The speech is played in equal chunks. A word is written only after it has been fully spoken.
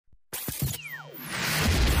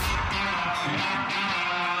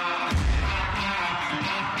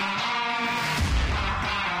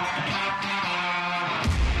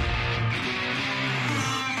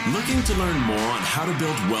Looking to learn more on how to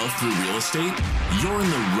build wealth through real estate? You're in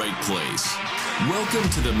the right place. Welcome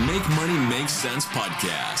to the Make Money Make Sense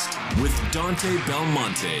podcast with Dante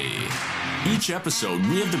Belmonte. Each episode,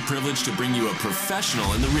 we have the privilege to bring you a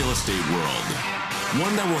professional in the real estate world.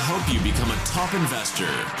 One that will help you become a top investor,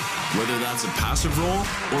 whether that's a passive role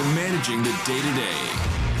or managing the day-to-day.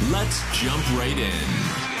 Let's jump right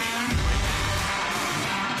in.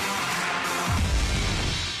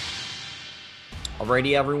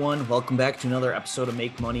 Alrighty, everyone. Welcome back to another episode of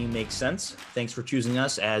Make Money Make Sense. Thanks for choosing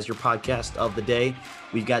us as your podcast of the day.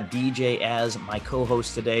 We've got DJ as my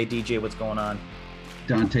co-host today. DJ, what's going on?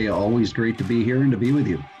 Dante, always great to be here and to be with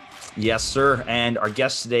you. Yes, sir. And our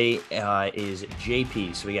guest today is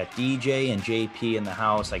JP. So we got DJ and JP in the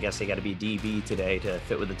house. I guess they got to be DB today to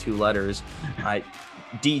fit with the two letters.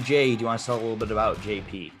 DJ, do you want to tell a little bit about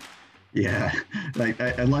JP? Yeah,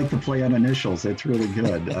 I like the play on initials. That's really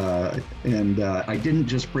good. I didn't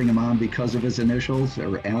just bring him on because of his initials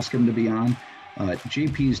or ask him to be on.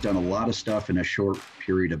 JP's done a lot of stuff in a short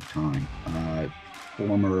period of time.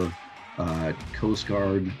 Former Coast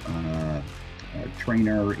Guard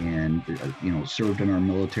trainer and, served in our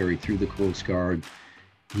military through the Coast Guard.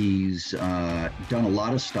 He's done a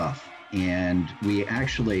lot of stuff. And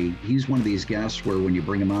he's one of these guests where when you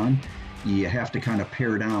bring him on, you have to kind of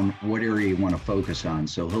pare down what area you want to focus on.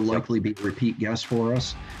 So he'll likely be a repeat guest for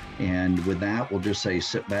us. And with that, we'll just say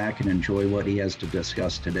sit back and enjoy what he has to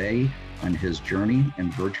discuss today on his journey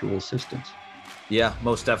in virtual assistants. Yeah,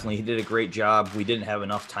 most definitely. He did a great job. We didn't have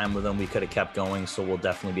enough time with him. We could have kept going. So we'll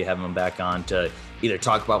definitely be having him back on to either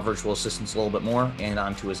talk about virtual assistants a little bit more and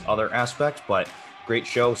onto his other aspects. But great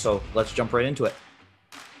show. So let's jump right into it.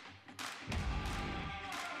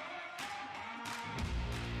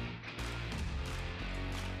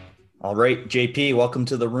 All right, JP, welcome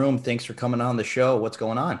to the room. Thanks for coming on the show. What's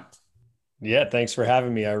going on? Yeah, thanks for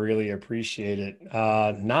having me. I really appreciate it.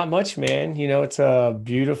 Not much, man. It's a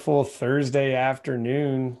beautiful Thursday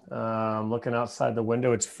afternoon. I'm looking outside the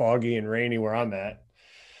window. It's foggy and rainy where I'm at.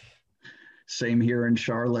 Same here in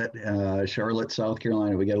Charlotte, South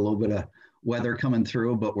Carolina. We got a little bit of weather coming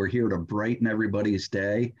through, but we're here to brighten everybody's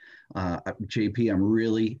day. JP, I'm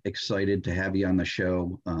really excited to have you on the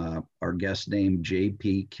show. Our guest named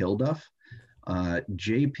JP Kilduff.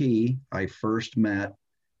 JP, I first met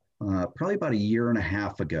probably about a year and a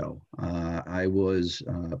half ago. I was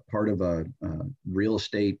part of a real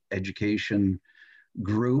estate education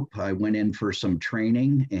group. I went in for some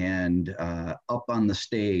training, and up on the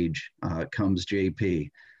stage comes JP.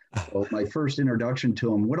 So my first introduction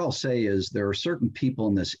to him, what I'll say is there are certain people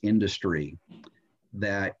in this industry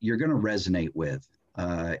that you're going to resonate with.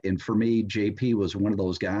 And for me, JP was one of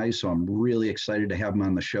those guys. So I'm really excited to have him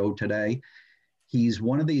on the show today. He's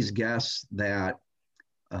one of these guests that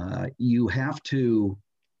you have to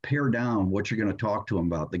pare down what you're going to talk to him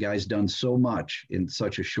about. The guy's done so much in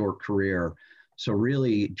such a short career. So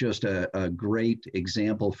really just a great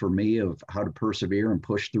example for me of how to persevere and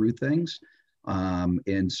push through things.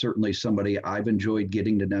 And certainly somebody I've enjoyed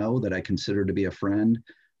getting to know that I consider to be a friend.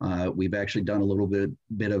 We've actually done a little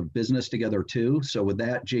bit of business together too. So with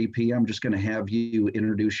that, JP, I'm just going to have you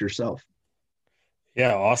introduce yourself.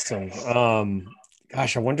 Yeah, awesome.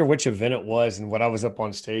 Gosh, I wonder which event it was and what I was up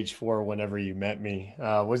on stage for whenever you met me.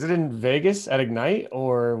 Was it in Vegas at Ignite,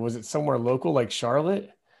 or was it somewhere local like Charlotte?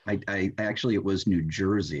 I actually, it was New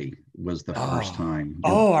Jersey was the first time.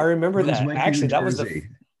 I remember that. Actually, that was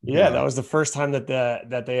that was the first time that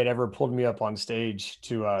they had ever pulled me up on stage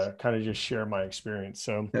to kind of just share my experience.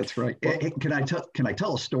 So that's right. Hey, can I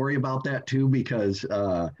tell a story about that too? Because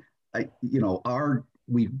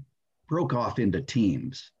we broke off into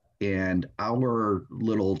teams, and our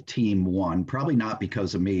little team won. Probably not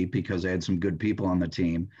because of me, because I had some good people on the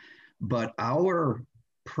team, but our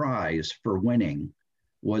prize for winning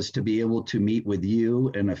was to be able to meet with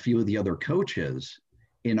you and a few of the other coaches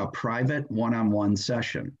in a private one-on-one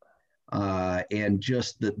session. And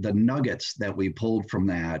just the nuggets that we pulled from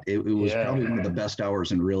that, it was probably one of the best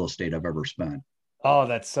hours in real estate I've ever spent. Oh,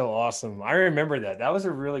 that's so awesome. I remember that. That was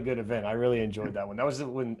a really good event. I really enjoyed that one. That was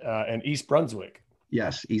in East Brunswick.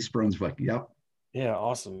 Yes, East Brunswick. Yep. Yeah,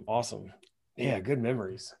 awesome. Yeah, good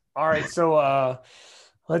memories. All right, so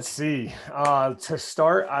let's see. To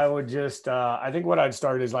start, I would just, I think what I'd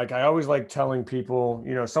start is I always like telling people,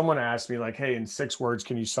 someone asked me hey, in 6 words,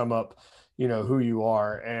 can you sum up, who you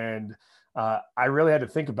are? And I really had to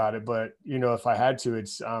think about it, but if I had to,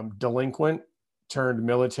 it's delinquent turned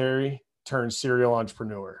military turned serial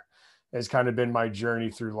entrepreneur has kind of been my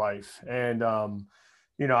journey through life. And,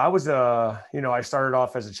 I was I started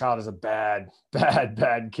off as a child as a bad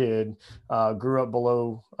kid, grew up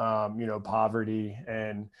below, poverty,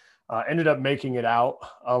 and ended up making it out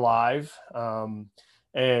alive.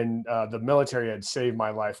 And the military had saved my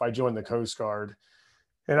life. I joined the Coast Guard.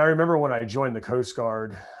 And I remember when I joined the Coast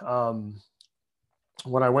Guard,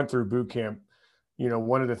 when I went through boot camp,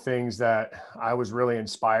 one of the things that I was really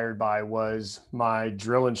inspired by was my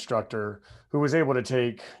drill instructor, who was able to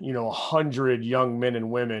take, 100 young men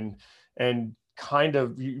and women and kind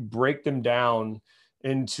of break them down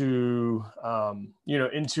into,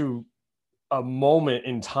 into a moment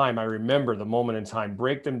in time. I remember the moment in time,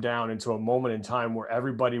 break them down into a moment in time where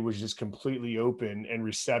everybody was just completely open and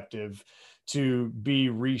receptive to be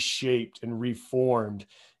reshaped and reformed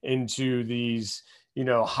into these,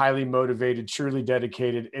 highly motivated, truly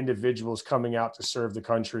dedicated individuals coming out to serve the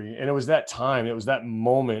country. And it was that time, it was that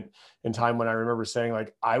moment in time when I remember saying,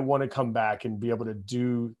 like, I want to come back and be able to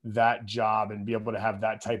do that job and be able to have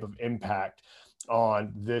that type of impact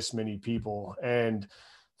on this many people. And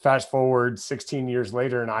fast forward 16 years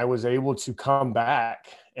later, and I was able to come back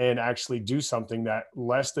and actually do something that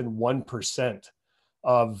less than 1%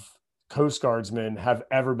 of Coast Guardsmen have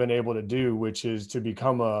ever been able to do, which is to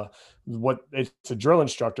become it's a drill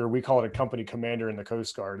instructor. We call it a company commander in the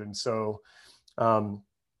Coast Guard. And so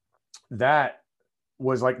that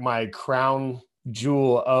was like my crown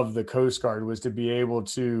jewel of the Coast Guard, was to be able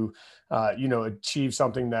to, achieve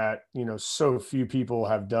something that, so few people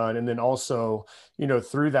have done. And then also,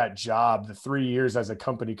 through that job, the 3 years as a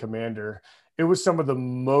company commander, it was some of the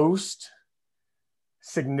most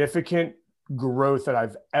significant growth that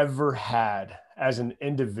I've ever had as an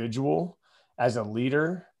individual, as a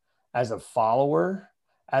leader, as a follower,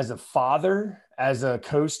 as a father, as a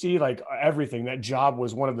coastie, like everything. That job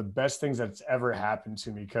was one of the best things that's ever happened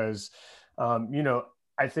to me, because,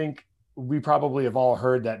 I think we probably have all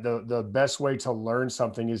heard that the best way to learn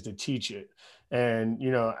something is to teach it. And,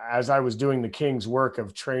 as I was doing the King's work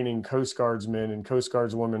of training Coast Guardsmen and Coast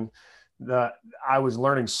Guardswomen, I was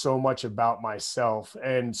learning so much about myself.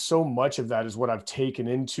 And so much of that is what I've taken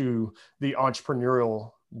into the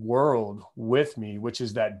entrepreneurial world with me, which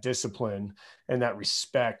is that discipline and that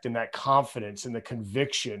respect and that confidence and the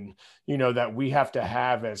conviction, that we have to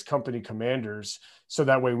have as company commanders, so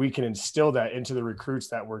that way we can instill that into the recruits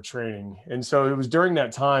that we're training. And so it was during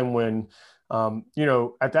that time when,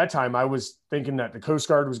 at that time I was thinking that the Coast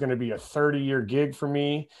Guard was going to be a 30-year gig for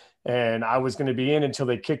me, and I was going to be in until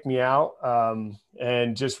they kicked me out,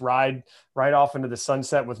 and just ride off into the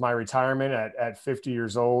sunset with my retirement at 50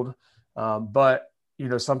 years old. But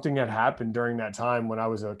something had happened during that time when I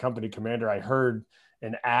was a company commander. I heard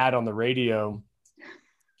an ad on the radio,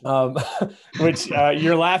 which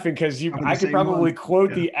you're laughing because I could probably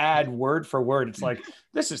quote the ad word for word. It's like,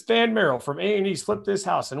 "This is Than Merrill from A&E's Flip This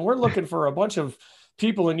House, and we're looking for a bunch of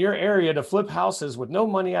people in your area to flip houses with no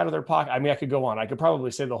money out of their pocket." I mean, I could go on. I could probably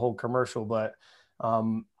say the whole commercial, but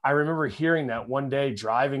I remember hearing that one day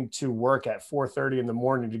driving to work at 4:30 in the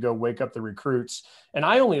morning to go wake up the recruits. And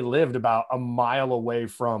I only lived about a mile away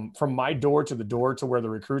from my door to the door to where the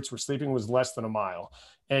recruits were sleeping was less than a mile.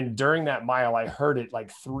 And during that mile, I heard it like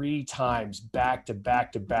 3 times back to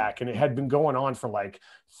back to back. And it had been going on for like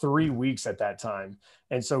 3 weeks at that time.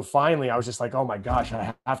 And so finally I was just like, oh my gosh,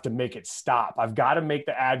 I have to make it stop. I've got to make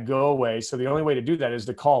the ad go away. So the only way to do that is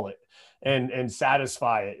to call it and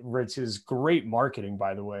satisfy it, which is great marketing,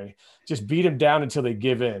 by the way. Just beat them down until they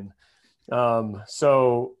give in.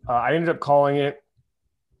 So I ended up calling it,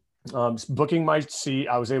 booking my seat.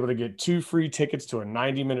 I was able to get 2 free tickets to a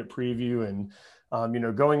 90-minute preview. And,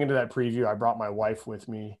 going into that preview, I brought my wife with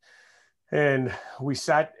me. And we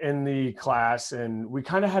sat in the class and we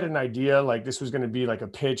kind of had an idea, like this was going to be like a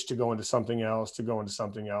pitch to go into something else,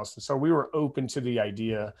 And so we were open to the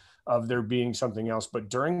idea of there being something else. But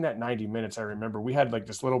during that 90 minutes, I remember we had like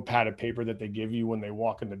this little pad of paper that they give you when they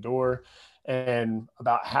walk in the door. And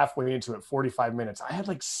about halfway into it, 45 minutes, I had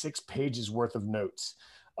like 6 pages worth of notes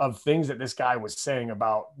of things that this guy was saying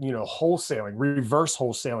about, wholesaling. Reverse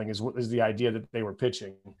wholesaling is the idea that they were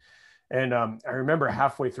pitching. And I remember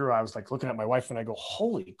halfway through, I was like looking at my wife and I go,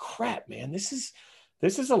 holy crap, man, this is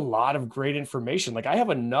a lot of great information. Like I have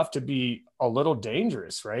enough to be a little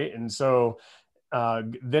dangerous. Right. And so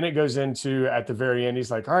then it goes into, at the very end,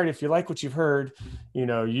 he's like, all right, if you like what you've heard,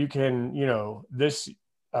 you can,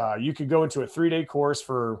 you could go into a 3-day course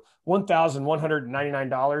for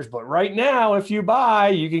 $1,199. But right now, if you buy,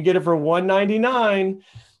 you can get it for $199.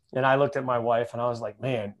 And I looked at my wife and I was like,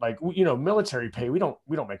 man, like, military pay, we don't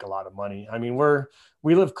make a lot of money. I mean,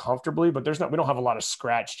 we live comfortably, but we don't have a lot of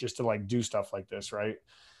scratch just to like do stuff like this. Right.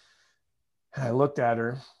 And I looked at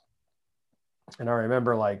her and I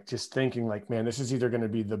remember like just thinking like, man, this is either going to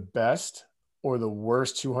be the best or the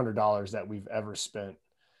worst $200 that we've ever spent.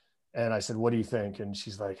 And I said, what do you think? And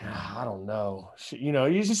she's like, I don't know.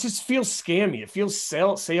 You just feels scammy. It feels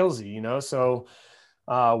salesy, So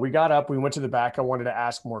we got up, we went to the back. I wanted to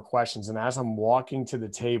ask more questions. And as I'm walking to the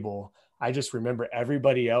table, I just remember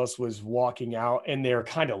everybody else was walking out and they're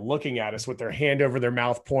kind of looking at us with their hand over their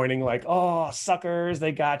mouth, pointing like, oh, suckers,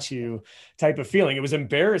 they got you type of feeling. It was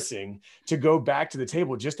embarrassing to go back to the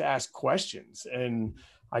table just to ask questions. And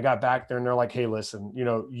I got back there and they're like, hey, listen,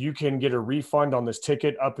 you can get a refund on this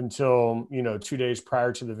ticket up until, 2 days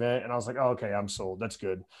prior to the event. And I was like, oh, okay, I'm sold. That's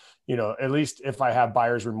good. At least if I have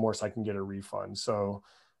buyer's remorse, I can get a refund. So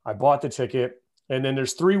I bought the ticket. And then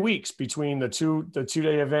there's 3 weeks between the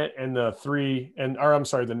 2-day event and the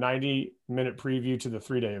 90-minute preview to the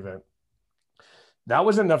 3-day event. That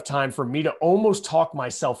was enough time for me to almost talk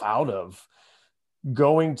myself out of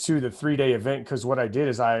going to the 3-day event. Because what I did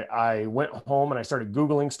is I went home and I started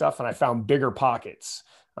Googling stuff and I found Bigger Pockets.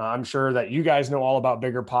 I'm sure that you guys know all about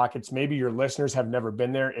Bigger Pockets. Maybe your listeners have never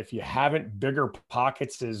been there. If you haven't, Bigger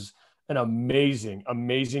Pockets is an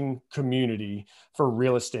amazing community for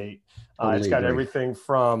real estate. It's got everything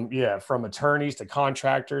from attorneys to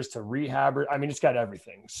contractors to rehabbers. I mean, it's got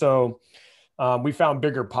everything. So we found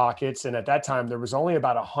Bigger Pockets. And at that time, there was only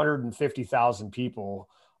about 150,000 people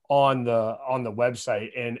on the website,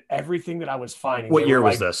 and everything that I was finding. What year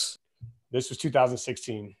was this? This was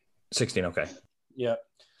 2016. 16. Okay. Yeah.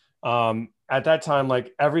 At that time,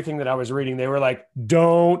 like everything that I was reading, they were like,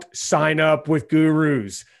 don't sign up with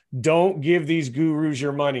gurus. Don't give these gurus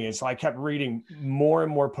your money. And so I kept reading more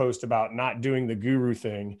and more posts about not doing the guru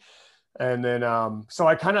thing. And then, so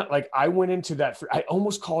I kind of I went into that. I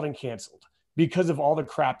almost called and canceled because of all the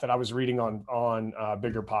crap that I was reading on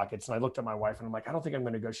Bigger Pockets. And I looked at my wife and I'm like, I don't think I'm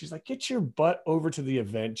going to go. She's like, get your butt over to the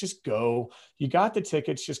event. Just go. You got the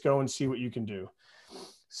tickets. Just go and see what you can do.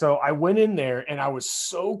 So I went in there and I was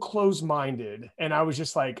so close-minded and I was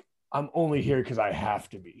just like, I'm only here because I have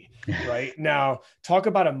to be. Right now, talk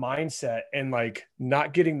about a mindset and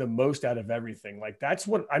not getting the most out of everything. That's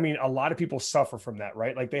what, I mean, a lot of people suffer from that,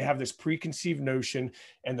 right? They have this preconceived notion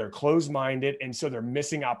and they're closed-minded. And so they're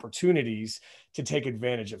missing opportunities to take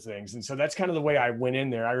advantage of things. And so that's kind of the way I went in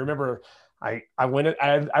there. I remember I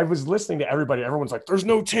was listening to everybody. Everyone's like, there's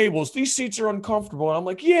no tables. These seats are uncomfortable. And I'm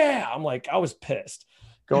like, yeah, I was pissed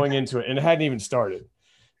going into it and it hadn't even started.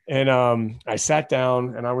 And I sat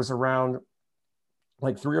down and I was around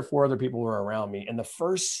 3 or 4 other people were around me. And the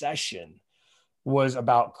first session was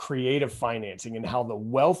about creative financing and how the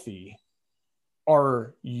wealthy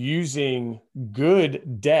are using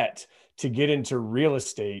good debt to get into real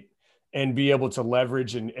estate and be able to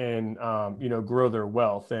leverage and grow their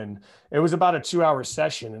wealth. And it was about a 2-hour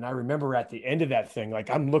session. And I remember at the end of that thing,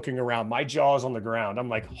 I'm looking around, my jaw's on the ground. I'm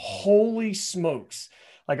like, holy smokes.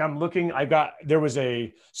 I'm looking, there was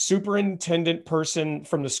a superintendent person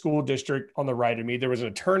from the school district on the right of me. There was an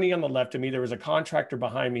attorney on the left of me. There was a contractor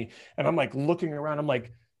behind me. And I'm looking around. I'm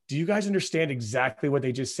like, do you guys understand exactly what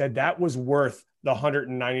they just said? That was worth the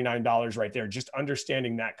 $199 right there, just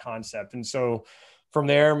understanding that concept. And so from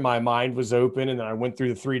there, my mind was open. And then I went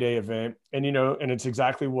through the 3-day event and, and it's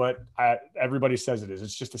exactly what everybody says it is.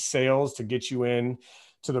 It's just a sales to get you in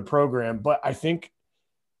to the program. But I think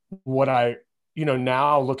what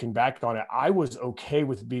now looking back on it, I was okay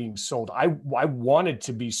with being sold. I wanted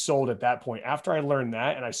to be sold at that point. After I learned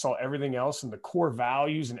that and I saw everything else and the core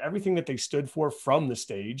values and everything that they stood for from the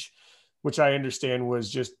stage, which I understand was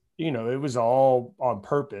just, it was all on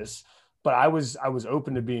purpose, but I was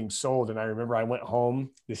open to being sold. And I remember I went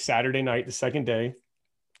home the Saturday night, the second day,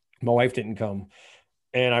 my wife didn't come.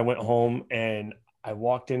 And I went home and I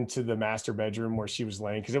walked into the master bedroom where she was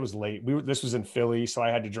laying because it was late. This was in Philly, so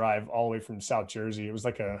I had to drive all the way from South Jersey. It was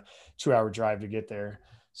like a 2-hour drive to get there.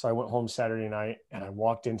 So I went home Saturday night and I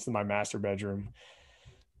walked into my master bedroom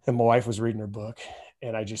and my wife was reading her book.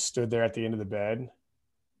 And I just stood there at the end of the bed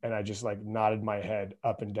and I just nodded my head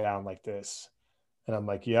up and down like this. And I'm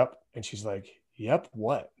like, yep. And she's like, yep,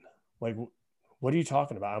 what? What are you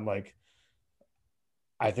talking about? I'm like,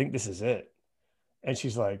 I think this is it. And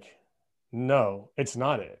she's like, no, it's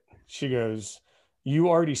not it. She goes, you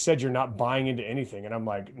already said you're not buying into anything. And I'm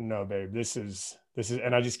like, no, babe, this is,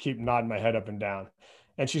 and I just keep nodding my head up and down.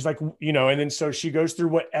 And she's like, and then so she goes through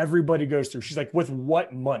what everybody goes through. She's like, with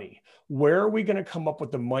what money? Where are we going to come up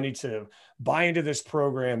with the money to buy into this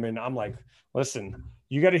program? And I'm like, listen,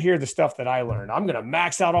 you got to hear the stuff that I learned. I'm going to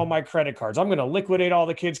max out all my credit cards. I'm going to liquidate all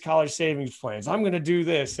the kids' college savings plans. I'm going to do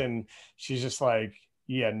this. And she's just like,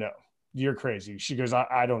 yeah, no, you're crazy. She goes,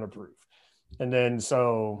 I don't approve. And then,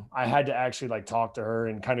 so I had to actually talk to her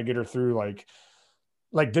and kind of get her through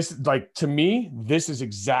like this, like to me, this is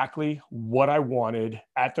exactly what I wanted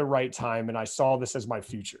at the right time. And I saw this as my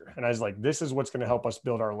future. And I was like, this is what's going to help us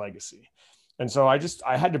build our legacy. And so I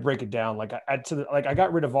had to break it down. Like I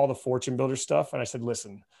got rid of all the fortune builder stuff. And I said,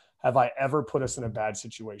 listen, have I ever put us in a bad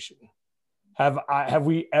situation? Have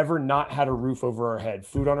we ever not had a roof over our head,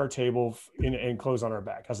 food on our table, and clothes on our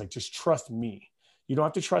back? I was like, just trust me. You don't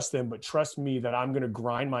have to trust them, but trust me that I'm going to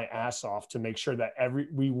grind my ass off to make sure that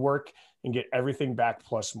we work and get everything back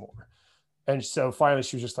plus more. And so finally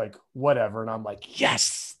she was just like, whatever. And I'm like,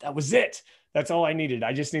 yes, that was it. That's all I needed.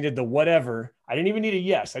 I just needed the whatever. I didn't even need a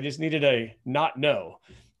yes. I just needed a not no.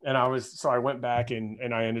 And so I went back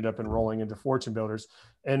and I ended up enrolling into Fortune Builders,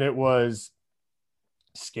 and it was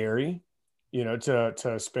scary,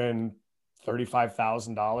 to spend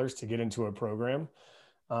 $35,000 to get into a program.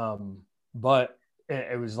 But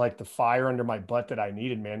it was like the fire under my butt that I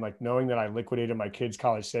needed, man. Like knowing that I liquidated my kids'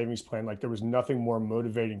 college savings plan, like there was nothing more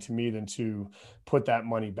motivating to me than to put that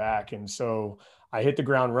money back. And so I hit the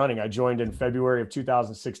ground running. I joined in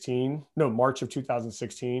March of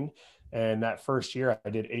 2016. And that first year I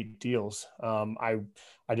did 8 deals. I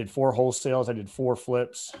did 4 wholesales. I did 4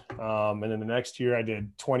 flips. And then the next year I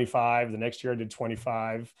did 25. The next year I did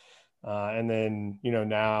 25. And then,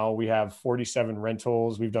 now we have 47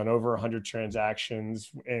 rentals. We've done over 100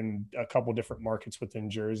 transactions in a couple different markets within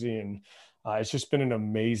Jersey. And it's just been an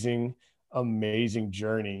amazing, amazing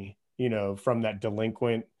journey, from that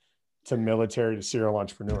delinquent to military to serial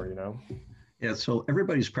entrepreneur, Yeah, so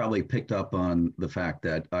everybody's probably picked up on the fact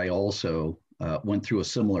that I also went through a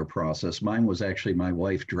similar process. Mine was actually my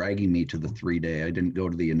wife dragging me to the 3-day. I didn't go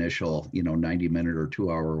to the initial, 90-minute or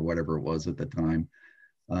 2-hour or whatever it was at the time.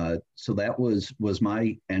 So that was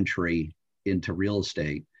my entry into real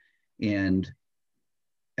estate, and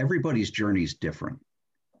everybody's journey is different.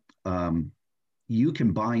 You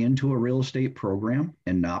can buy into a real estate program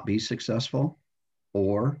and not be successful,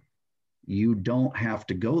 or you don't have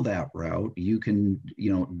to go that route. You can,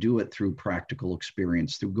 do it through practical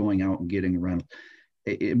experience, through going out and getting around.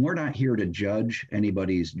 And we're not here to judge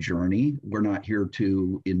anybody's journey. We're not here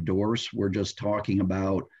to endorse. We're just talking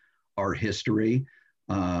about our history.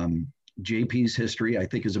 JP's history, I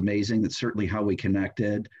think, is amazing. That's certainly how we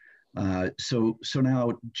connected. So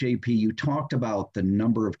now, JP, you talked about the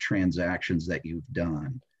number of transactions that you've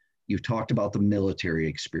done. You've talked about the military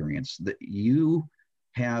experience. That you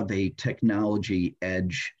have a technology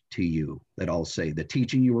edge to you, that I'll say. The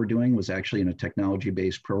teaching you were doing was actually in a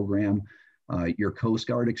technology-based program. Your Coast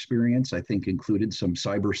Guard experience, I think, included some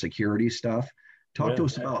cybersecurity stuff. Talk to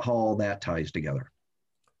us about how all that ties together.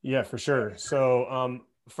 Yeah, for sure. So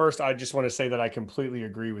first, I just want to say that I completely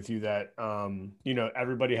agree with you that,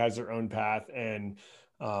 everybody has their own path, and,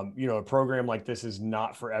 a program like this is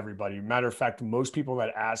not for everybody. Matter of fact, most people that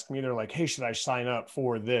ask me, they're like, hey, should I sign up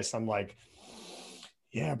for this? I'm like,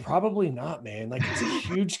 yeah, probably not, man. Like it's a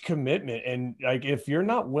huge commitment. And like, if you're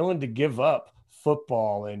not willing to give up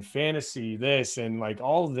football and fantasy, this and like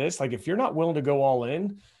all of this, like if you're not willing to go all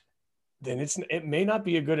in, then it may not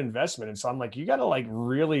be a good investment. And so I'm like, you got to like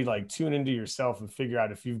really like tune into yourself and figure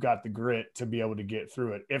out if you've got the grit to be able to get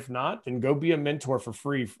through it. If not, then go be a mentor for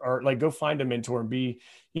free, or like go find a mentor and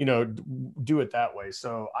do it that way.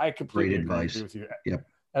 So I completely agree with you. Yep.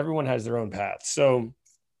 Everyone has their own path. So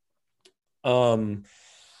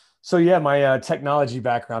yeah, my technology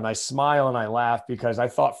background, I smile and I laugh because I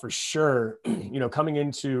thought for sure,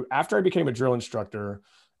 after I became a drill instructor,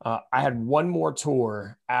 I had one more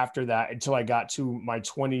tour after that until I got to my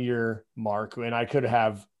 20-year mark, and I could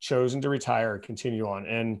have chosen to retire or continue on.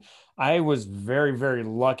 And I was very, very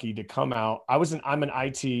lucky to come out. I'm an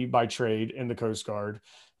IT by trade in the Coast Guard.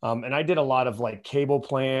 And I did a lot of like cable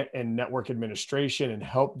plant and network administration and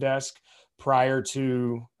help desk prior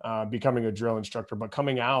to becoming a drill instructor. But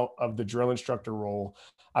coming out of the drill instructor role,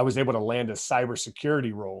 I was able to land a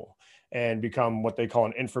cybersecurity role and become what they call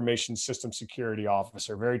an information system security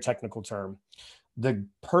officer, very technical term. The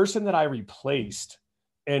person that I replaced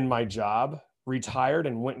in my job retired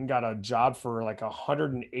and went and got a job for like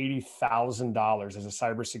 $180,000 as a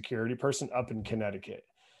cybersecurity person up in Connecticut.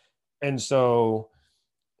 And so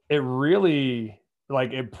it really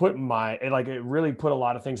put a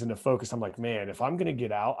lot of things into focus. I'm like, man, if I'm going to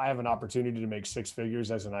get out, I have an opportunity to make 6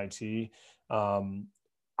 figures as an IT. I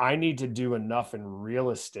need to do enough in real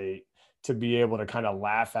estate to be able to kind of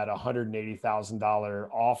laugh at $180,000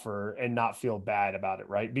 offer and not feel bad about it.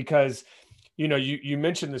 Right. Because, you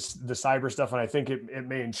mentioned the cyber stuff, and I think it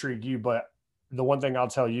may intrigue you, but the one thing I'll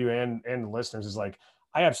tell you and the listeners is like,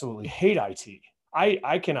 I absolutely hate IT.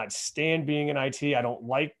 I cannot stand being in IT. I don't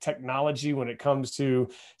like technology when it comes to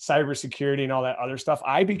cybersecurity and all that other stuff.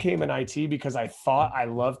 I became an IT because I thought I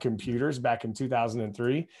loved computers back in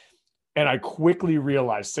 2003. And I quickly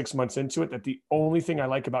realized 6 months into it that the only thing I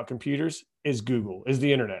like about computers is Google, is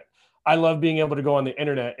the internet. I love being able to go on the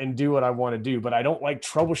internet and do what I want to do, but I don't like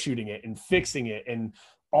troubleshooting it and fixing it and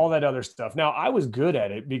all that other stuff. Now, I was good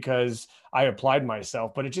at it because I applied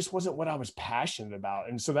myself, but it just wasn't what I was passionate about.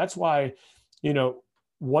 And so that's why, you know,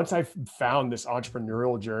 once I found this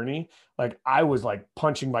entrepreneurial journey, like I was like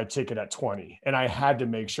punching my ticket at 20, and I had to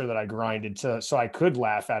make sure that I grinded so I could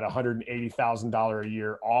laugh at $180,000 a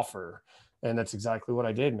year offer. And that's exactly what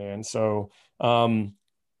I did, man. So,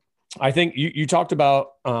 I think you talked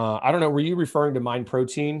about, I don't know, were you referring to Mind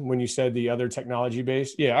Protein when you said the other technology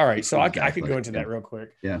base? Yeah. All right. So exactly. I could go into that real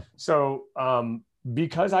quick. Yeah. So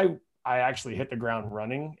because I actually hit the ground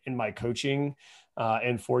running in my coaching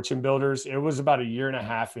and Fortune Builders, it was about a year and a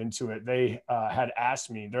half into it. They had asked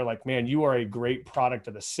me, they're like, man, you are a great product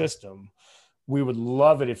of the system. We would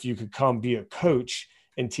love it if you could come be a coach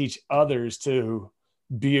and teach others to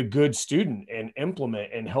be a good student and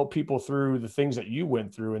implement and help people through the things that you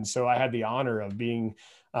went through. And so I had the honor of being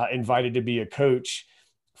invited to be a coach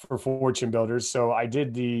for Fortune Builders. So I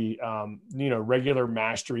did the, regular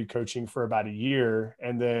mastery coaching for about a year.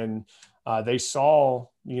 And then they saw,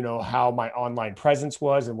 how my online presence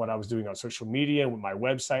was and what I was doing on social media and with my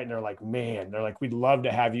website. And they're like, man, we'd love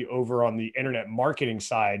to have you over on the internet marketing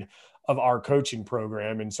side of our coaching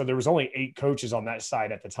program. And so there was only 8 coaches on that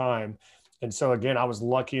side at the time. And so again, I was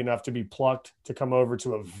lucky enough to be plucked to come over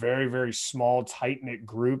to a very, very small, tight-knit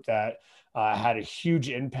group that had a huge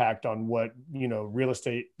impact on what, real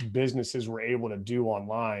estate businesses were able to do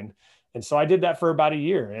online. And so I did that for about a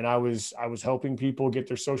year, and I was helping people get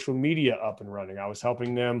their social media up and running. I was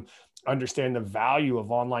helping them understand the value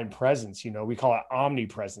of online presence. We call it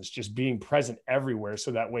omnipresence, just being present everywhere. So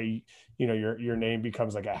that way, your name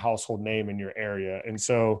becomes like a household name in your area. And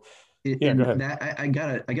so, yeah, go ahead. I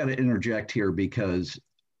gotta interject here, because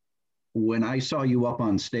when I saw you up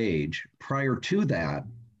on stage, prior to that,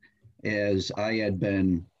 as I had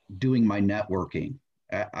been doing my networking,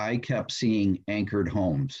 I kept seeing Anchored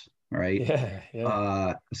Homes, right?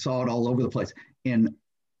 Yeah. Saw it all over the place. And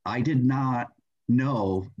I did not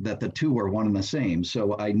know that the two were one and the same.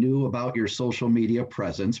 So I knew about your social media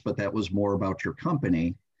presence, but that was more about your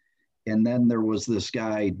company. And then there was this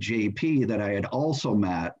guy, JP, that I had also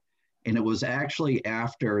met. And it was actually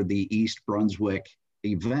after the East Brunswick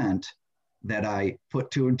event that I put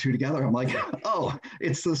 2 and 2 together. I'm like, oh,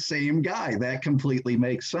 it's the same guy. That completely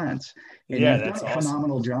makes sense. And yeah, you've done a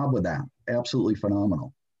phenomenal job with that. Absolutely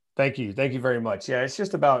phenomenal. Thank you. Thank you very much. Yeah, it's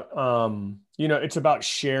just about, it's about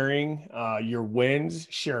sharing your wins,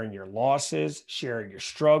 sharing your losses, sharing your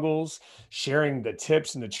struggles, sharing the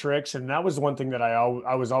tips and the tricks. And that was one thing that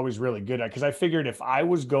I was always really good at, because I figured if I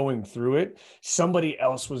was going through it, somebody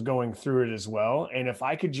else was going through it as well. And if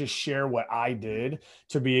I could just share what I did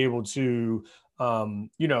to be able to,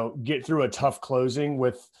 get through a tough closing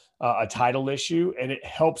with a title issue, and it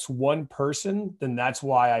helps one person, then that's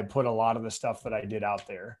why I put a lot of the stuff that I did out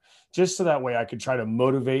there, just so that way I could try to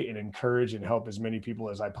motivate and encourage and help as many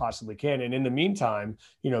people as I possibly can. And in the meantime,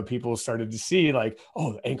 people started to see like,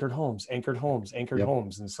 oh, Anchored Homes. Yep.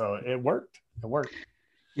 And so it worked.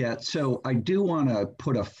 Yeah, so I do want to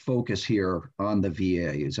put a focus here on the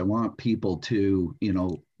VAs. I want people to,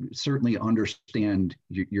 certainly understand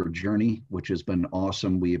your journey, which has been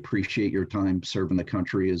awesome. We appreciate your time serving the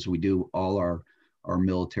country, as we do all our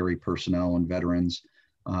military personnel and veterans.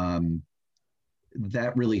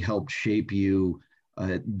 That really helped shape you,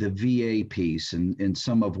 the VA piece and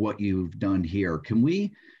some of what you've done here. Can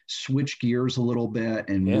we switch gears a little bit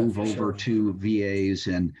and move over to VAs?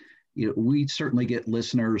 And we certainly get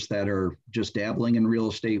listeners that are just dabbling in real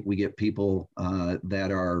estate. We get people that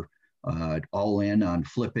are all in on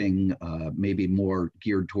flipping, maybe more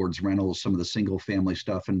geared towards rentals, some of the single family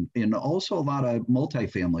stuff, and also a lot of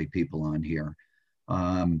multifamily people on here.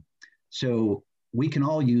 So we can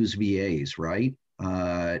all use VAs, right?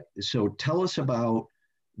 So tell us about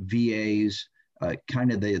VAs,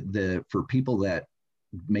 kind of the for people that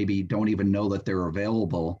maybe don't even know that they're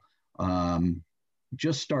available.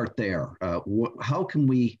 Just start there. How can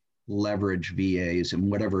we leverage VAs and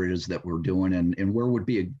whatever it is that we're doing, and where would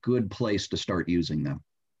be a good place to start using them?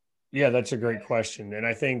 Yeah, that's a great question. And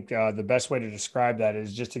I think the best way to describe that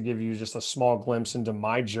is just to give you just a small glimpse into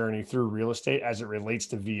my journey through real estate as it relates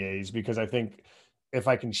to VAs, because I think if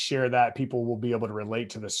I can share that, people will be able to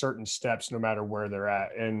relate to the certain steps no matter where they're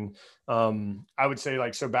at. And I would say,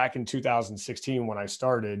 like, so back in 2016, when I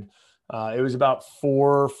started, It was about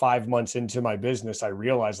 4 or 5 months into my business. I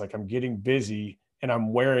realized like I'm getting busy and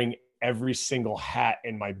I'm wearing every single hat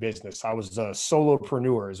in my business. I was a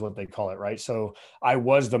solopreneur is what they call it, right? So I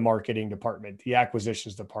was the marketing department, the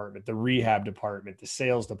acquisitions department, the rehab department, the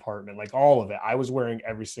sales department, like all of it. I was wearing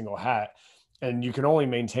every single hat. And you can only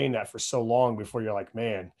maintain that for so long before you're like,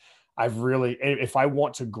 man, if I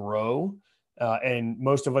want to grow, and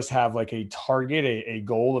most of us have like a target, a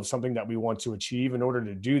goal of something that we want to achieve. In order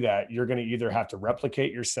to do that, you're going to either have to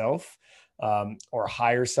replicate yourself, or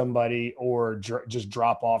hire somebody, or just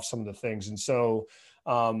drop off some of the things. And so,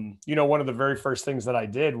 one of the very first things that I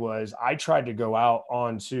did was I tried to go out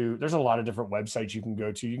onto, there's a lot of different websites you can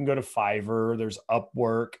go to. You can go to Fiverr, there's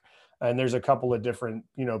Upwork, and there's a couple of different,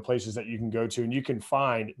 places that you can go to, and you can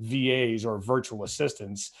find VAs or virtual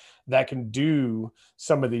assistants that can do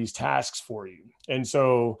some of these tasks for you. And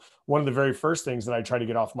so one of the very first things that I tried to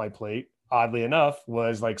get off my plate, oddly enough,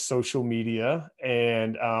 was like social media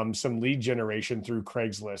and some lead generation through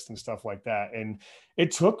Craigslist and stuff like that. And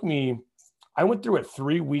I went through a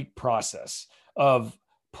 3-week process of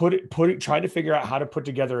trying to figure out how to put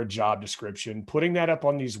together a job description, putting that up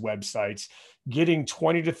on these websites, getting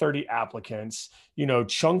 20 to 30 applicants,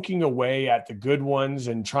 chunking away at the good ones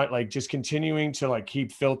and just continuing to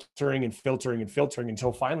keep filtering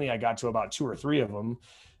until finally I got to about 2 or 3 of them.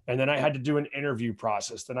 And then I had to do an interview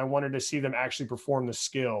process. Then I wanted to see them actually perform the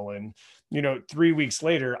skill. And, 3 weeks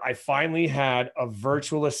later, I finally had a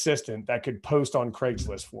virtual assistant that could post on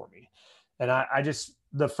Craigslist for me. And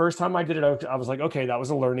the first time I did it, I was like, okay, that was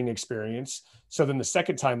a learning experience. So then the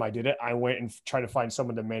second time I did it, I went and tried to find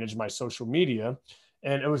someone to manage my social media.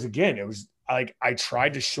 And it was like, I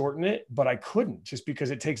tried to shorten it, but I couldn't, just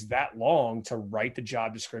because it takes that long to write the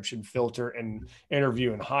job description, filter and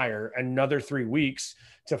interview and hire. Another 3 weeks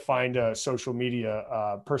to find a social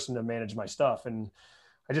media person to manage my stuff. And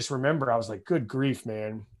I just remember I was like, good grief,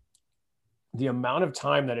 man. The amount of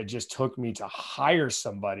time that it just took me to hire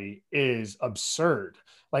somebody is absurd.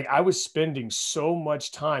 Like, I was spending so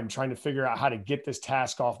much time trying to figure out how to get this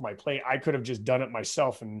task off my plate. I could have just done it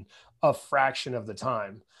myself in a fraction of the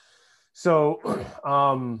time. So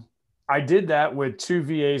I did that with 2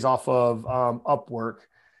 VAs off of Upwork.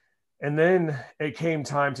 And then it came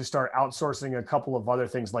time to start outsourcing a couple of other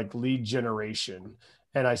things like lead generation.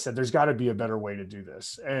 And I said, there's got to be a better way to do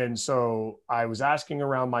this. And so I was asking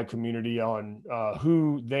around my community on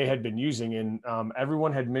who they had been using. And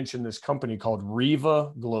everyone had mentioned this company called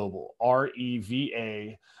Reva Global,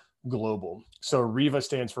 REVA Global. So Reva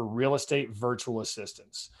stands for Real Estate Virtual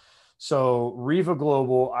Assistants. So Reva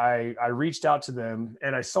Global, I reached out to them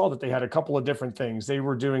and I saw that they had a couple of different things. They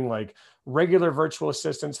were doing like regular virtual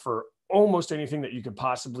assistants for almost anything that you could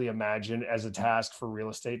possibly imagine as a task for real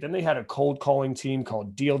estate. Then they had a cold calling team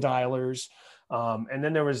called Deal Dialers. And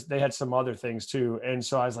then they had some other things too. And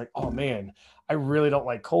so I was like, oh man, I really don't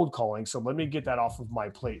like cold calling. So let me get that off of my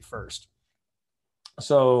plate first.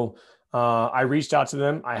 So I reached out to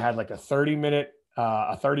them. I had like a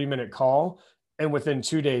 30-minute call. And within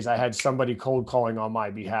 2 days, I had somebody cold calling on my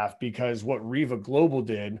behalf, because what Reva Global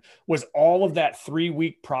did was all of that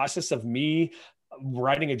 3-week process of me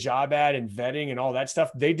writing a job ad and vetting and all that stuff.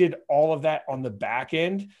 They did all of that on the back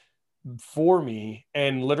end for me.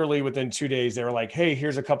 And literally within 2 days, they were like, hey,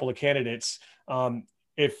 here's a couple of candidates.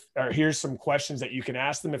 Here's some questions that you can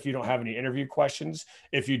ask them if you don't have any interview questions.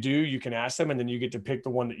 If you do, you can ask them, and then you get to pick the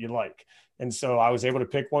one that you like. And so I was able to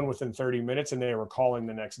pick one within 30 minutes, and they were calling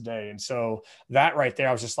the next day. And so that right there,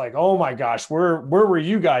 I was just like, oh my gosh, where were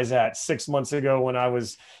you guys at 6 months ago when I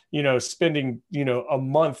was, spending, a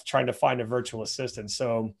month trying to find a virtual assistant?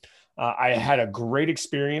 So I had a great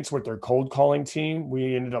experience with their cold calling team.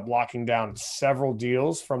 We ended up locking down several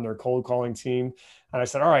deals from their cold calling team. And I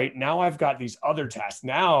said, all right, now I've got these other tasks.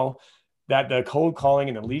 Now that the cold calling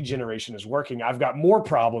and the lead generation is working, I've got more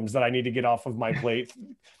problems that I need to get off of my plate,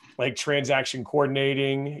 like transaction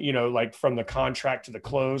coordinating, like from the contract to the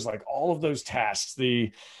close, like all of those tasks,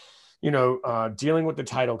 dealing with the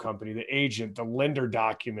title company, the agent, the lender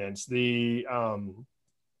documents, the,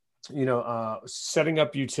 setting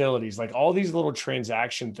up utilities, like all these little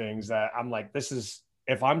transaction things that I'm like,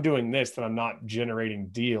 if I'm doing this, then I'm not generating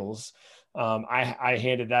deals. I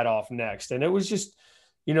handed that off next. And it was just,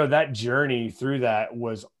 that journey through that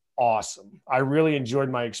was awesome. I really enjoyed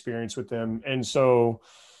my experience with them. And so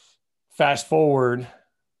fast forward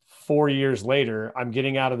 4 years later, I'm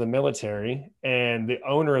getting out of the military, and the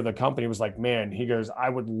owner of the company was like, man, he goes, I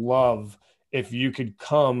would love if you could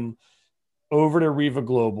come over to Reva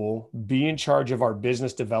Global, be in charge of our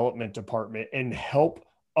business development department, and help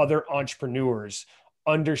other entrepreneurs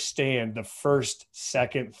understand the first,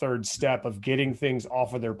 second, third step of getting things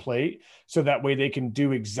off of their plate. So that way they can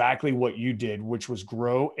do exactly what you did, which was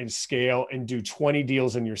grow and scale and do 20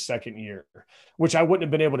 deals in your second year, which I wouldn't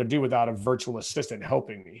have been able to do without a virtual assistant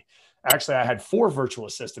helping me. Actually, I had 4 virtual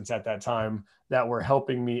assistants at that time that were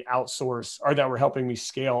helping me outsource, or that were helping me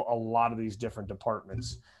scale a lot of these different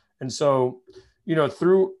departments. And so, you know,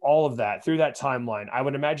 through all of that, through that timeline, I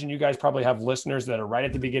would imagine you guys probably have listeners that are right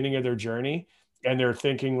at the beginning of their journey and they're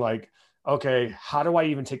thinking like, okay, how do I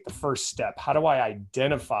even take the first step? How do I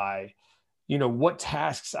identify, you know, what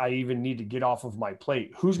tasks I even need to get off of my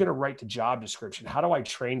plate? Who's going to write the job description? How do I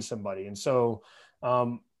train somebody? And so,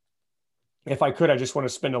 if I could, I just want to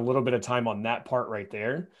spend a little bit of time on that part right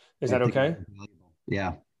there. Is that okay?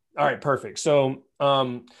 Yeah. All right, perfect. So,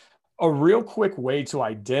 a real quick way to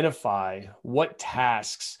identify what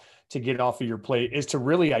tasks to get off of your plate is to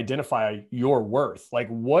really identify your worth. Like,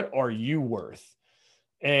 what are you worth?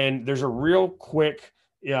 And there's a real quick,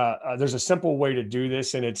 there's a simple way to do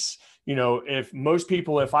this. And it's, you know, if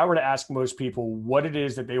I were to ask most people what it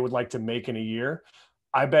is that they would like to make in a year,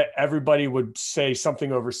 I bet everybody would say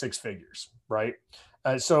something over 6 figures, right?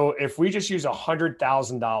 So if we just use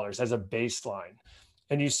 $100,000 as a baseline,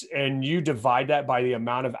 and you divide that by the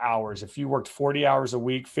amount of hours, if you worked 40 hours a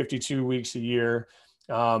week, 52 weeks a year,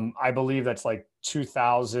 I believe that's like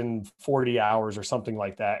 2,040 hours or something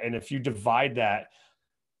like that. And if you divide that,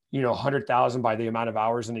 you know, 100,000 by the amount of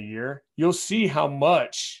hours in a year, you'll see how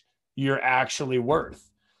much you're actually worth.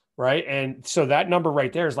 Right. And so that number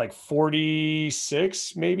right there is like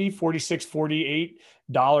 46, maybe $46,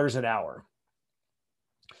 $48 an hour.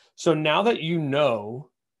 So now that you know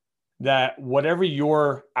that whatever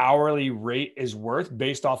your hourly rate is worth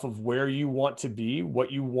based off of where you want to be,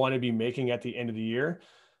 what you want to be making at the end of the year,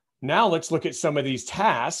 now let's look at some of these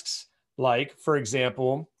tasks, like, for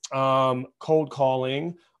example, cold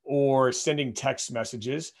calling or sending text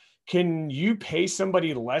messages. Can you pay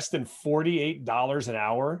somebody less than $48 an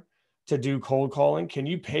hour to do cold calling? Can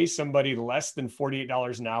you pay somebody less than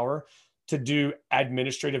 $48 an hour to do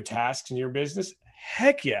administrative tasks in your business?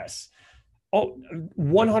 Heck yes. Oh,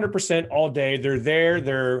 100% all day. They're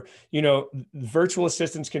there. You know, virtual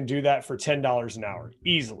assistants can do that for $10 an hour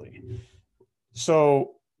easily.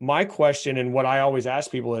 So my question, and what I always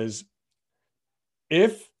ask people is,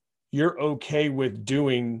 if you're okay with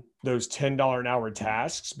doing those $10 an hour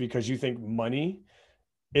tasks because you think money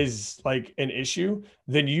is like an issue,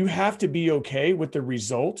 then you have to be okay with the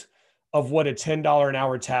result of what a $10 an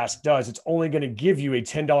hour task does. It's only going to give you a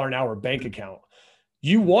 $10 an hour bank account.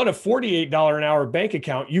 You want a $48 an hour bank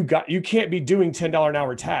account. You can't be doing $10 an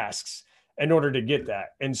hour tasks in order to get that.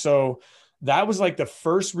 And so that was like the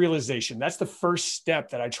first realization. That's the first step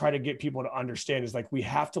that I try to get people to understand, is like, we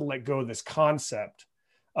have to let go of this concept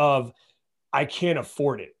of I can't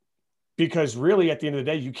afford it, because really at the end of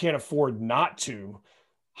the day, you can't afford not to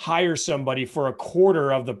hire somebody for a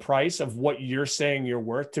quarter of the price of what you're saying you're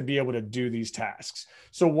worth to be able to do these tasks.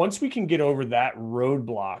 So once we can get over that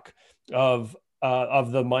roadblock of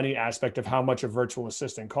the money aspect of how much a virtual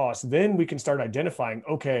assistant costs, then we can start identifying,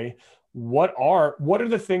 okay, what are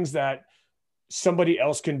the things that somebody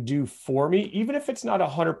else can do for me, even if it's not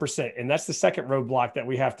 100%. And that's the second roadblock that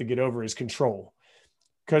we have to get over, is control.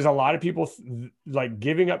 Because a lot of people like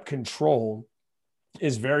giving up control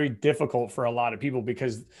is very difficult for a lot of people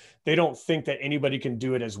because they don't think that anybody can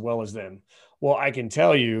do it as well as them. Well, I can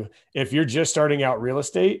tell you, if you're just starting out real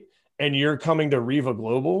estate and you're coming to Riva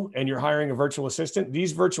Global and you're hiring a virtual assistant,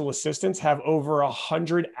 these virtual assistants have over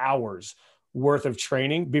 100 hours worth of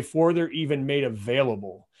training before they're even made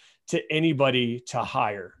available to anybody to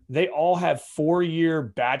hire. They all have 4-year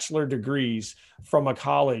bachelor degrees from a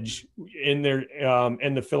college in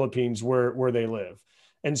the Philippines where they live.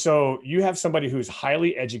 And so you have somebody who's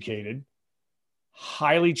highly educated,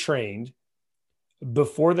 highly trained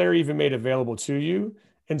before they're even made available to you.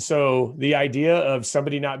 And so the idea of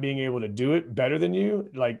somebody not being able to do it better than you,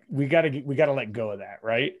 like we got to let go of that,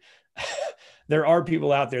 right? There are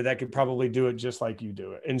people out there that could probably do it just like you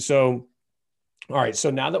do it. And so, all right, so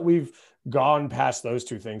now that we've gone past those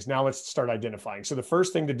two things, now let's start identifying. So the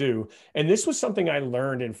first thing to do, and this was something I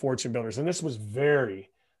learned in Fortune Builders, and this was very,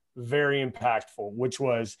 very impactful, which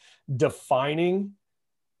was defining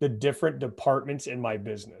the different departments in my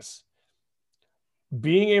business.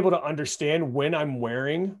 Being able to understand when I'm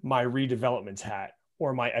wearing my redevelopments hat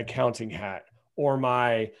or my accounting hat or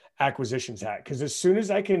my acquisitions hat. Because as soon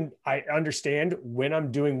as I understand when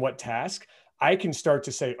I'm doing what task, I can start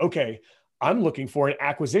to say, okay, I'm looking for an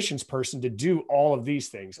acquisitions person to do all of these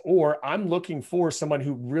things, or I'm looking for someone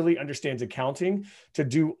who really understands accounting to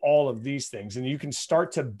do all of these things. And you can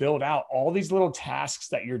start to build out all these little tasks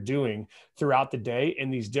that you're doing throughout the day in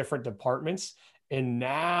these different departments. And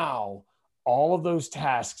now all of those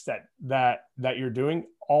tasks that you're doing,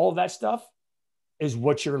 all of that stuff is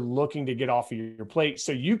what you're looking to get off of your plate,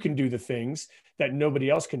 so you can do the things that nobody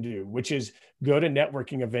else can do, which is go to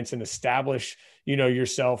networking events and establish,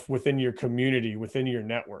 yourself within your community, within your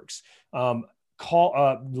networks.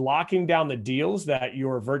 Locking down the deals that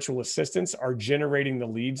your virtual assistants are generating the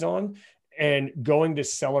leads on, and going to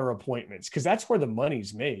seller appointments, because that's where the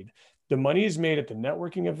money's made. The money is made at the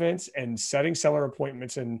networking events and setting seller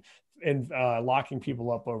appointments and locking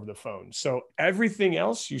people up over the phone. So everything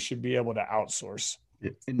else you should be able to outsource.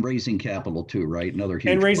 And raising capital too, right? Another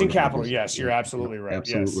huge. And raising capital. Yes, you're absolutely right.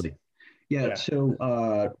 Absolutely. Yes. Yeah.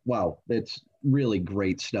 So, wow, it's really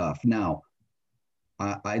great stuff. Now,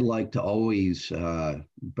 I like to always,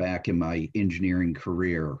 back in my engineering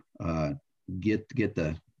career, get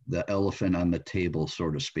the elephant on the table, so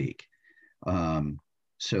to speak.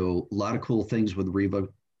 So a lot of cool things with Riva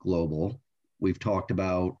Global. We've talked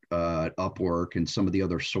about Upwork and some of the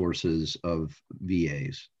other sources of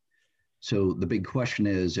VAs. So the big question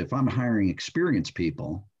is, if I'm hiring experienced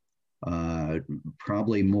people,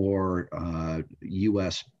 probably more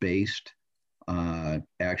US-based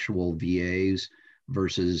actual VAs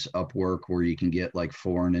versus Upwork, where you can get like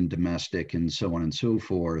foreign and domestic and so on and so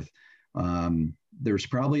forth, there's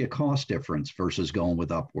probably a cost difference versus going with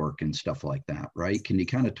Upwork and stuff like that, right? Can you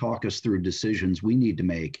kind of talk us through decisions we need to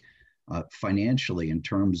make financially in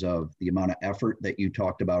terms of the amount of effort that you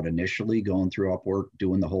talked about initially going through Upwork,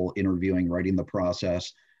 doing the whole interviewing, writing the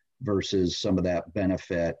process versus some of that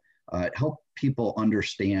benefit? Help people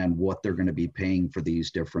understand what they're going to be paying for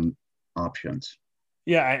these different options.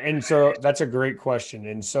 Yeah. And so that's a great question.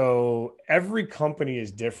 And so every company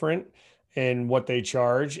is different in what they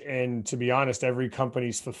charge. And to be honest, every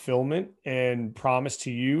company's fulfillment and promise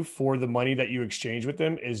to you for the money that you exchange with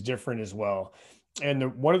them is different as well.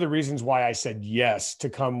 And one of the reasons why I said yes to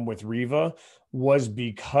come with Riva was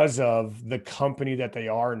because of the company that they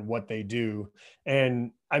are and what they do.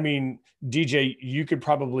 And I mean, DJ, you could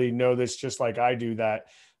probably know this just like I do, that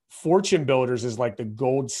Fortune Builders is like the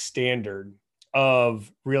gold standard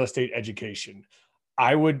of real estate education.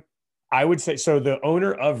 I would say, so the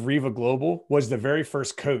owner of Riva Global was the very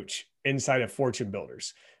first coach inside of Fortune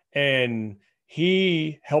Builders. And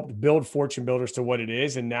he helped build Fortune Builders to what it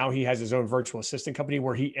is. And now he has his own virtual assistant company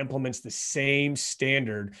where he implements the same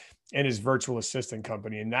standard in his virtual assistant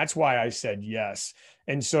company. And that's why I said yes.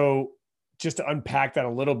 And so just to unpack that a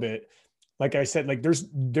little bit, like I said, like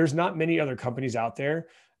there's not many other companies out there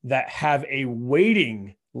that have a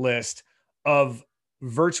waiting list of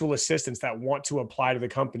virtual assistants that want to apply to the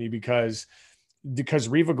company, because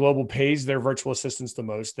Riva Global pays their virtual assistants the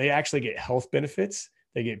most. They actually get health benefits.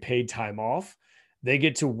 They get paid time off. They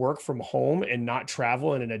get to work from home and not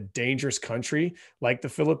travel in a dangerous country like the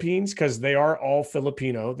Philippines, because they are all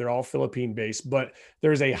Filipino. They're all Philippine based, but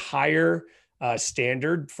there's a higher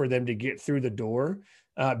standard for them to get through the door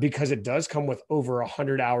because it does come with over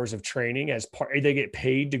 100 hours of training as part. They get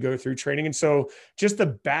paid to go through training. And so just the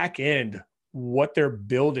back end, what they're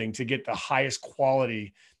building to get the highest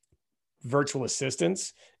quality virtual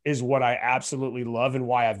assistants is what I absolutely love and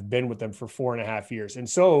why I've been with them for 4.5 years. And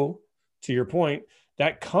so to your point,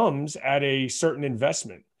 that comes at a certain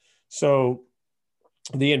investment. So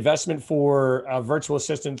the investment for a virtual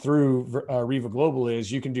assistant through Riva Global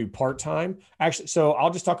is you can do part-time. Actually, so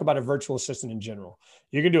I'll just talk about a virtual assistant in general.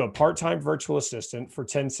 You can do a part-time virtual assistant for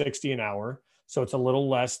 $10.60 an hour. So it's a little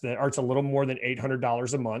less than, or it's a little more than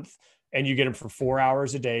 $800 a month. And you get them for 4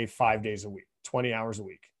 hours a day, 5 days a week, 20 hours a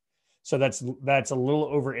week. So that's a little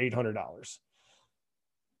over $800.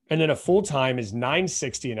 And then a full-time is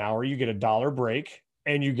 $9.60 an hour. You get a $1 break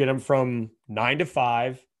and you get them from 9 to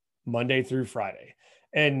 5, Monday through Friday.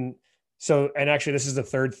 And so, and actually this is the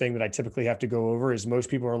third thing that I typically have to go over is most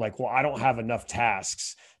people are like, well, I don't have enough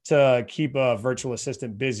tasks to keep a virtual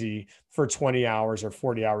assistant busy for 20 hours or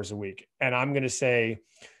 40 hours a week. And I'm going to say,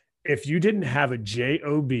 if you didn't have a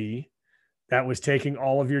job that was taking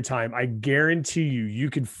all of your time, I guarantee you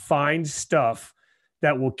could find stuff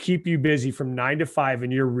that will keep you busy from 9 to 5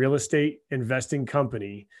 in your real estate investing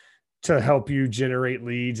company to help you generate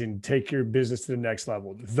leads and take your business to the next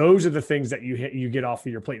level. Those are the things that you get off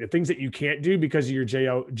of your plate. The things that you can't do because of your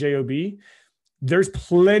job, there's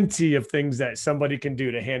plenty of things that somebody can do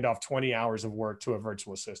to hand off 20 hours of work to a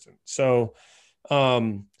virtual assistant. So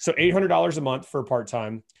 $800 a month for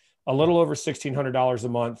part-time, a little over $1,600 a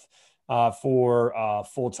month for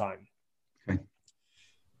full-time.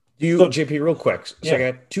 Do you, JP, real quick? So Yeah.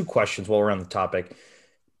 I got two questions while we're on the topic.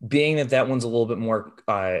 Being that one's a little bit more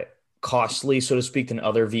costly, so to speak, than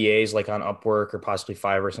other VAs like on Upwork or possibly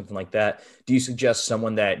Fiverr or something like that, do you suggest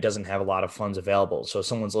someone that doesn't have a lot of funds available? So if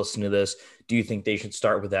someone's listening to this, do you think they should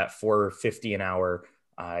start with that $4.50 an hour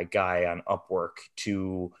guy on Upwork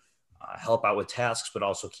to help out with tasks, but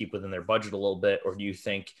also keep within their budget a little bit? Or do you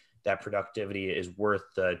think that productivity is worth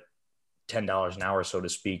the $10 an hour, so to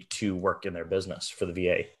speak, to work in their business for the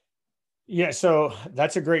VA? Yeah, so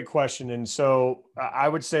that's a great question. And so I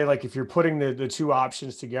would say, like, if you're putting the two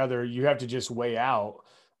options together, you have to just weigh out,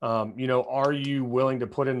 are you willing to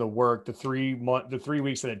put in the work, the 3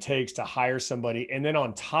 weeks that it takes to hire somebody? And then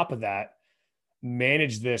on top of that,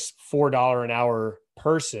 manage this $4 an hour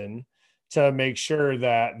person to make sure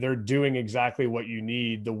that they're doing exactly what you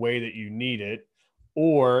need the way that you need it,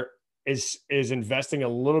 or is investing a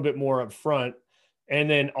little bit more upfront. And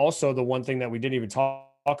then also the one thing that we didn't even talk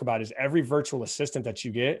about is every virtual assistant that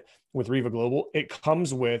you get with Riva Global, it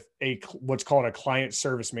comes with what's called a client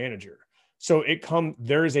service manager. So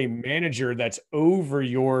there is a manager that's over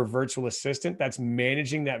your virtual assistant that's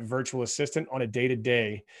managing that virtual assistant on a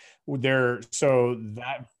day-to-day there. So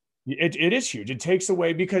that it is huge. It takes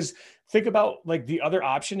away, because think about, like, the other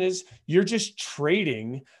option is you're just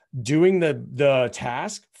trading doing the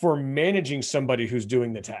task for managing somebody who's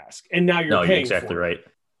doing the task. And now you're paying exactly for right.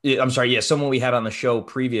 I'm sorry. Yeah. Someone we had on the show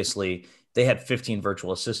previously, they had 15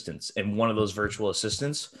 virtual assistants, and one of those virtual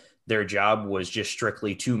assistants, their job was just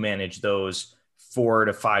strictly to manage those $4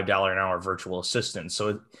 to $5 an hour virtual assistants.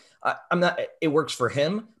 So it works for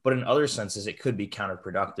him, but in other senses, it could be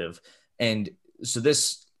counterproductive. And so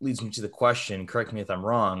this leads me to the question, correct me if I'm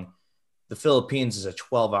wrong, the Philippines is a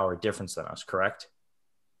 12-hour difference than us, correct?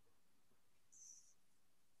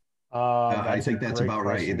 I think that's about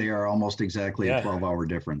right. They are almost exactly a 12-hour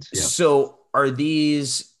difference. Yeah. So are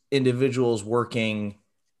these individuals working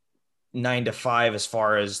 9 to 5 as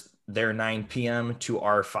far as their 9 p.m. to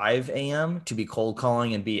our 5 a.m. to be cold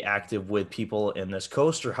calling and be active with people in this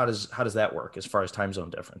coast? Or how does that work as far as time zone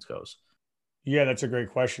difference goes? Yeah, that's a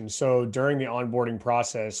great question. So during the onboarding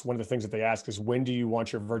process, one of the things that they ask is, when do you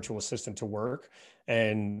want your virtual assistant to work?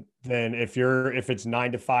 And then if it's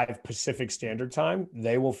 9 to 5 Pacific Standard Time,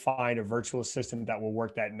 they will find a virtual assistant that will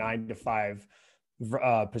work that 9 to 5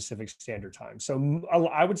 Pacific Standard Time. So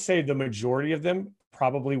I would say the majority of them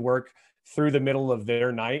probably work through the middle of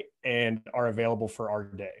their night and are available for our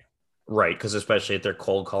day. Right, because especially if they're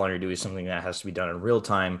cold calling or doing something that has to be done in real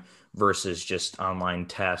time versus just online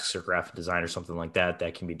tasks or graphic design or something like that,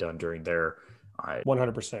 that can be done during their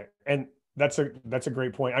 100%. And that's a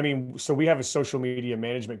great point. I mean, so we have a social media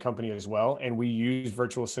management company as well, and we use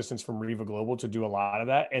virtual assistants from Riva Global to do a lot of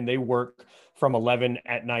that. And they work from 11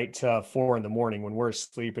 at night to 4 in the morning when we're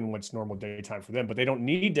asleep and what's normal daytime for them. But they don't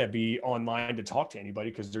need to be online to talk to anybody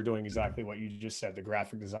because they're doing exactly what you just said, the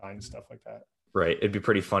graphic design and stuff like that. Right. It'd be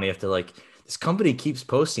pretty funny if they're like, this company keeps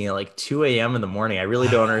posting at like 2 a.m. in the morning. I really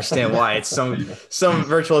don't understand why. It's some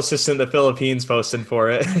virtual assistant in the Philippines posting for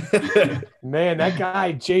it. Man, that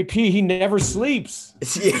guy, JP, he never sleeps.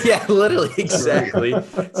 Yeah, literally. Exactly.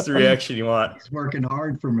 It's the reaction you want. It's working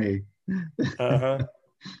hard for me. Uh-huh.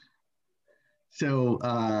 So,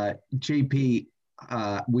 JP,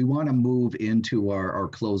 we want to move into our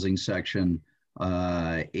closing section.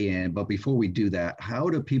 But before we do that, how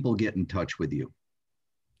do people get in touch with you?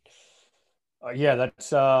 Yeah,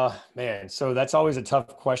 that's man. So that's always a tough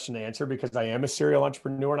question to answer because I am a serial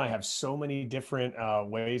entrepreneur and I have so many different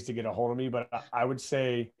ways to get a hold of me. But I would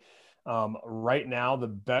say right now, the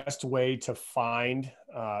best way to find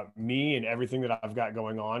me and everything that I've got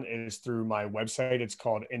going on is through my website. It's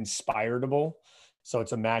called Inspiredable. So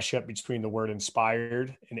it's a mashup between the word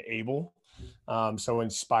inspired and able. So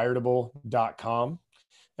inspiredable.com.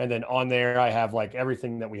 And then on there, I have like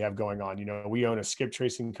everything that we have going on. You know, we own a skip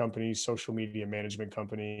tracing company, social media management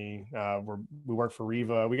company. We work for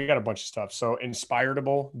Riva. We got a bunch of stuff. So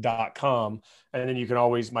inspiredable.com. And then you can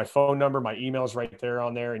always, my phone number, my email is right there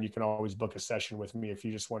on there. And you can always book a session with me if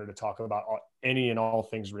you just wanted to talk about any and all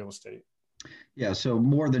things real estate. Yeah. So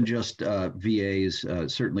more than just VAs,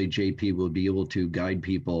 certainly JP will be able to guide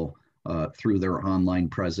people through their online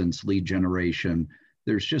presence, lead generation.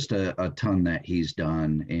 There's just a ton that he's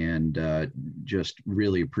done, and just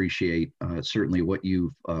really appreciate certainly what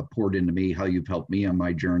you've poured into me, how you've helped me on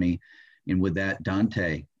my journey. And with that,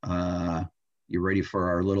 Dante, you ready for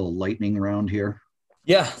our little lightning round here?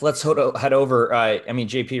 Yeah, let's head over. I mean,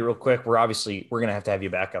 JP, real quick, we're going to have you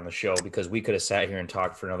back on the show because we could have sat here and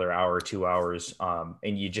talked for another hour or 2 hours,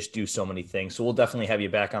 and you just do so many things. So we'll definitely have you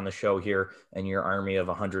back on the show here and your army of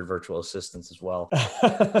 100 virtual assistants as well.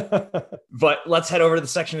 But let's head over to the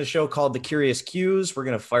section of the show called the Curious Cues. We're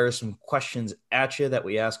going to fire some questions at you that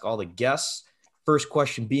we ask all the guests. First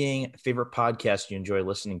question being, favorite podcast you enjoy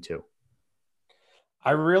listening to?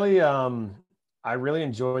 I really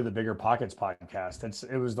enjoy the Bigger Pockets podcast.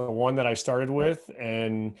 It was the one that I started with,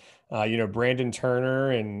 and Brandon Turner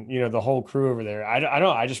and the whole crew over there. I don't know.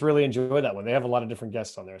 I just really enjoy that one. They have a lot of different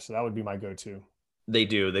guests on there, so that would be my go-to. They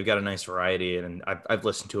do. They've got a nice variety, and I've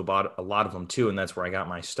listened to about a lot of them too, and that's where I got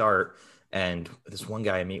my start. And this one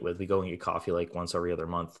guy I meet with, we go and get coffee like once every other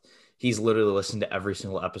month. He's literally listened to every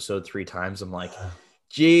single episode 3 times. I'm like,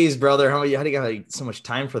 geez, brother, how do you got so much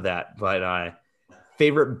time for that? But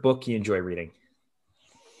favorite book you enjoy reading?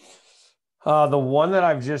 The one that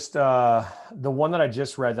I just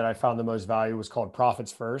read that I found the most value was called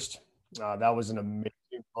Profits First. That was an amazing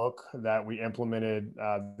book that we implemented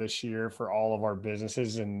this year for all of our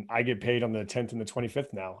businesses, and I get paid on the 10th and the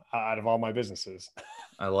 25th now out of all my businesses.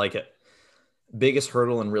 I like it. Biggest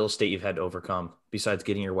hurdle in real estate you've had to overcome besides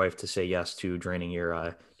getting your wife to say yes to draining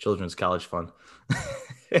your children's college fund?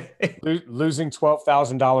 Losing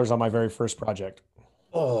 $12,000 on my very first project.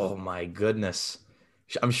 Oh my goodness.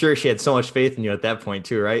 I'm sure she had so much faith in you at that point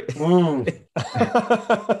too, right?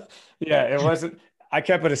 Yeah, it wasn't. I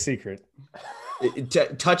kept it a secret.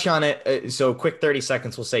 Touch on it. So quick 30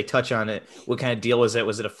 seconds, we'll say touch on it. What kind of deal was it?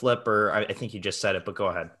 Was it a flip, or I think you just said it, but go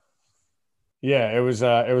ahead. Yeah, it was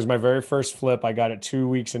my very first flip. I got it 2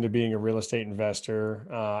 weeks into being a real estate investor,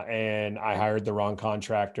 and I hired the wrong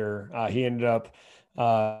contractor. He ended up,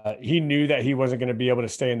 he knew that he wasn't going to be able to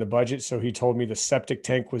stay in the budget, so he told me the septic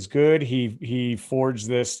tank was good. He forged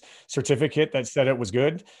this certificate that said it was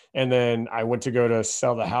good, and then I went to go to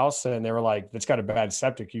sell the house, and they were like, "That's got a bad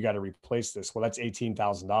septic. You got to replace this." Well, that's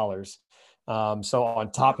 $18,000. So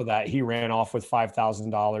on top of that, he ran off with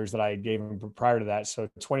 $5,000 that I gave him prior to that. So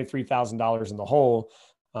 $23,000 in the hole.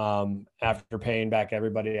 After paying back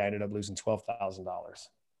everybody, I ended up losing $12,000.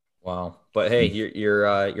 Wow. But hey,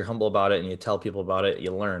 you're humble about it, and you tell people about it.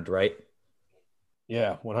 You learned, right?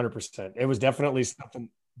 Yeah, 100%. It was definitely something.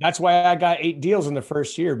 That's why I got 8 deals in the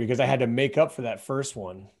first year, because I had to make up for that first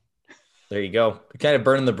one. There you go. You're kind of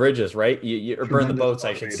burning the bridges, right? Or burn the boats,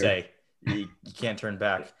 I should say. You can't turn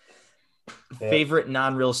back. Yeah. Favorite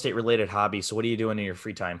non-real estate related hobby. So what are you doing in your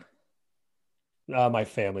free time? My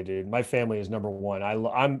family, dude. My family is number one.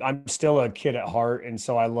 I'm still a kid at heart, and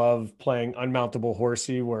so I love playing unmountable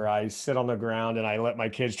horsey, where I sit on the ground and I let my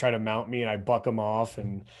kids try to mount me and I buck them off,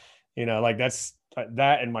 and like that's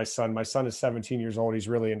that. And my son is 17 years old. He's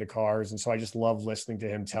really into cars, and so I just love listening to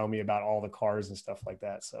him tell me about all the cars and stuff like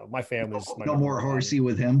that. So my family's no more horsey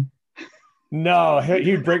with him. No,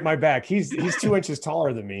 he'd break my back. He's 2 inches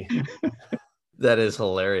taller than me. That is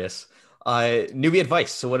hilarious. Newbie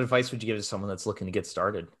advice. So what advice would you give to someone that's looking to get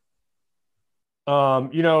started?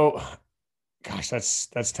 Gosh,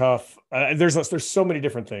 that's tough. There's so many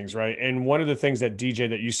different things, right? And one of the things that DJ,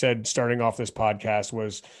 that you said starting off this podcast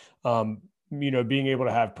was, being able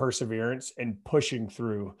to have perseverance and pushing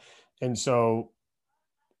through. And so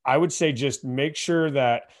I would say just make sure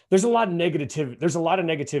that there's a lot of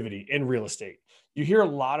negativity in real estate. You hear a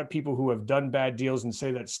lot of people who have done bad deals and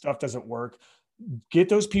say that stuff doesn't work. Get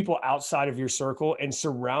those people outside of your circle and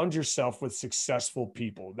surround yourself with successful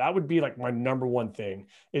people. That would be like my number one thing,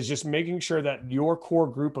 is just making sure that your core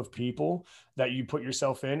group of people that you put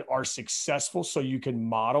yourself in are successful, so you can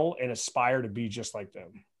model and aspire to be just like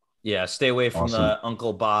them. Yeah, stay away from the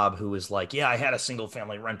Uncle Bob who was like, yeah, I had a single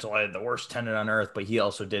family rental. I had the worst tenant on earth, but he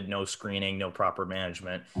also did no screening, no proper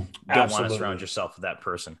management. Don't want to surround yourself with that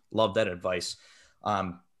person. Love that advice.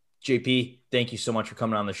 JP, thank you so much for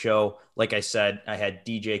coming on the show. Like I said, I had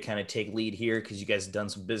DJ kind of take lead here because you guys have done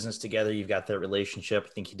some business together. You've got that relationship. I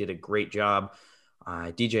think he did a great job.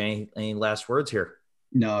 DJ, any last words here?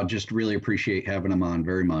 No, just really appreciate having him on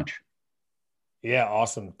very much. Yeah,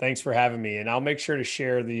 awesome. Thanks for having me. And I'll make sure to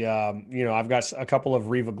share the, I've got a couple of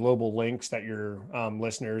Riva Global links that your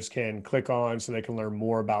listeners can click on so they can learn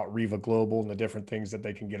more about Riva Global and the different things that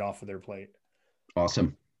they can get off of their plate.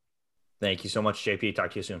 Awesome. Thank you so much, JP.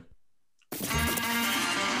 Talk to you soon.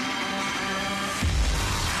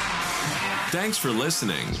 Thanks for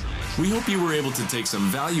listening. We hope you were able to take some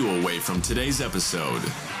value away from today's episode.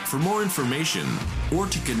 For more information or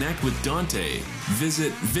to connect with Dante,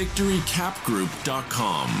 visit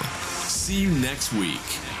victorycapgroup.com. See you next week.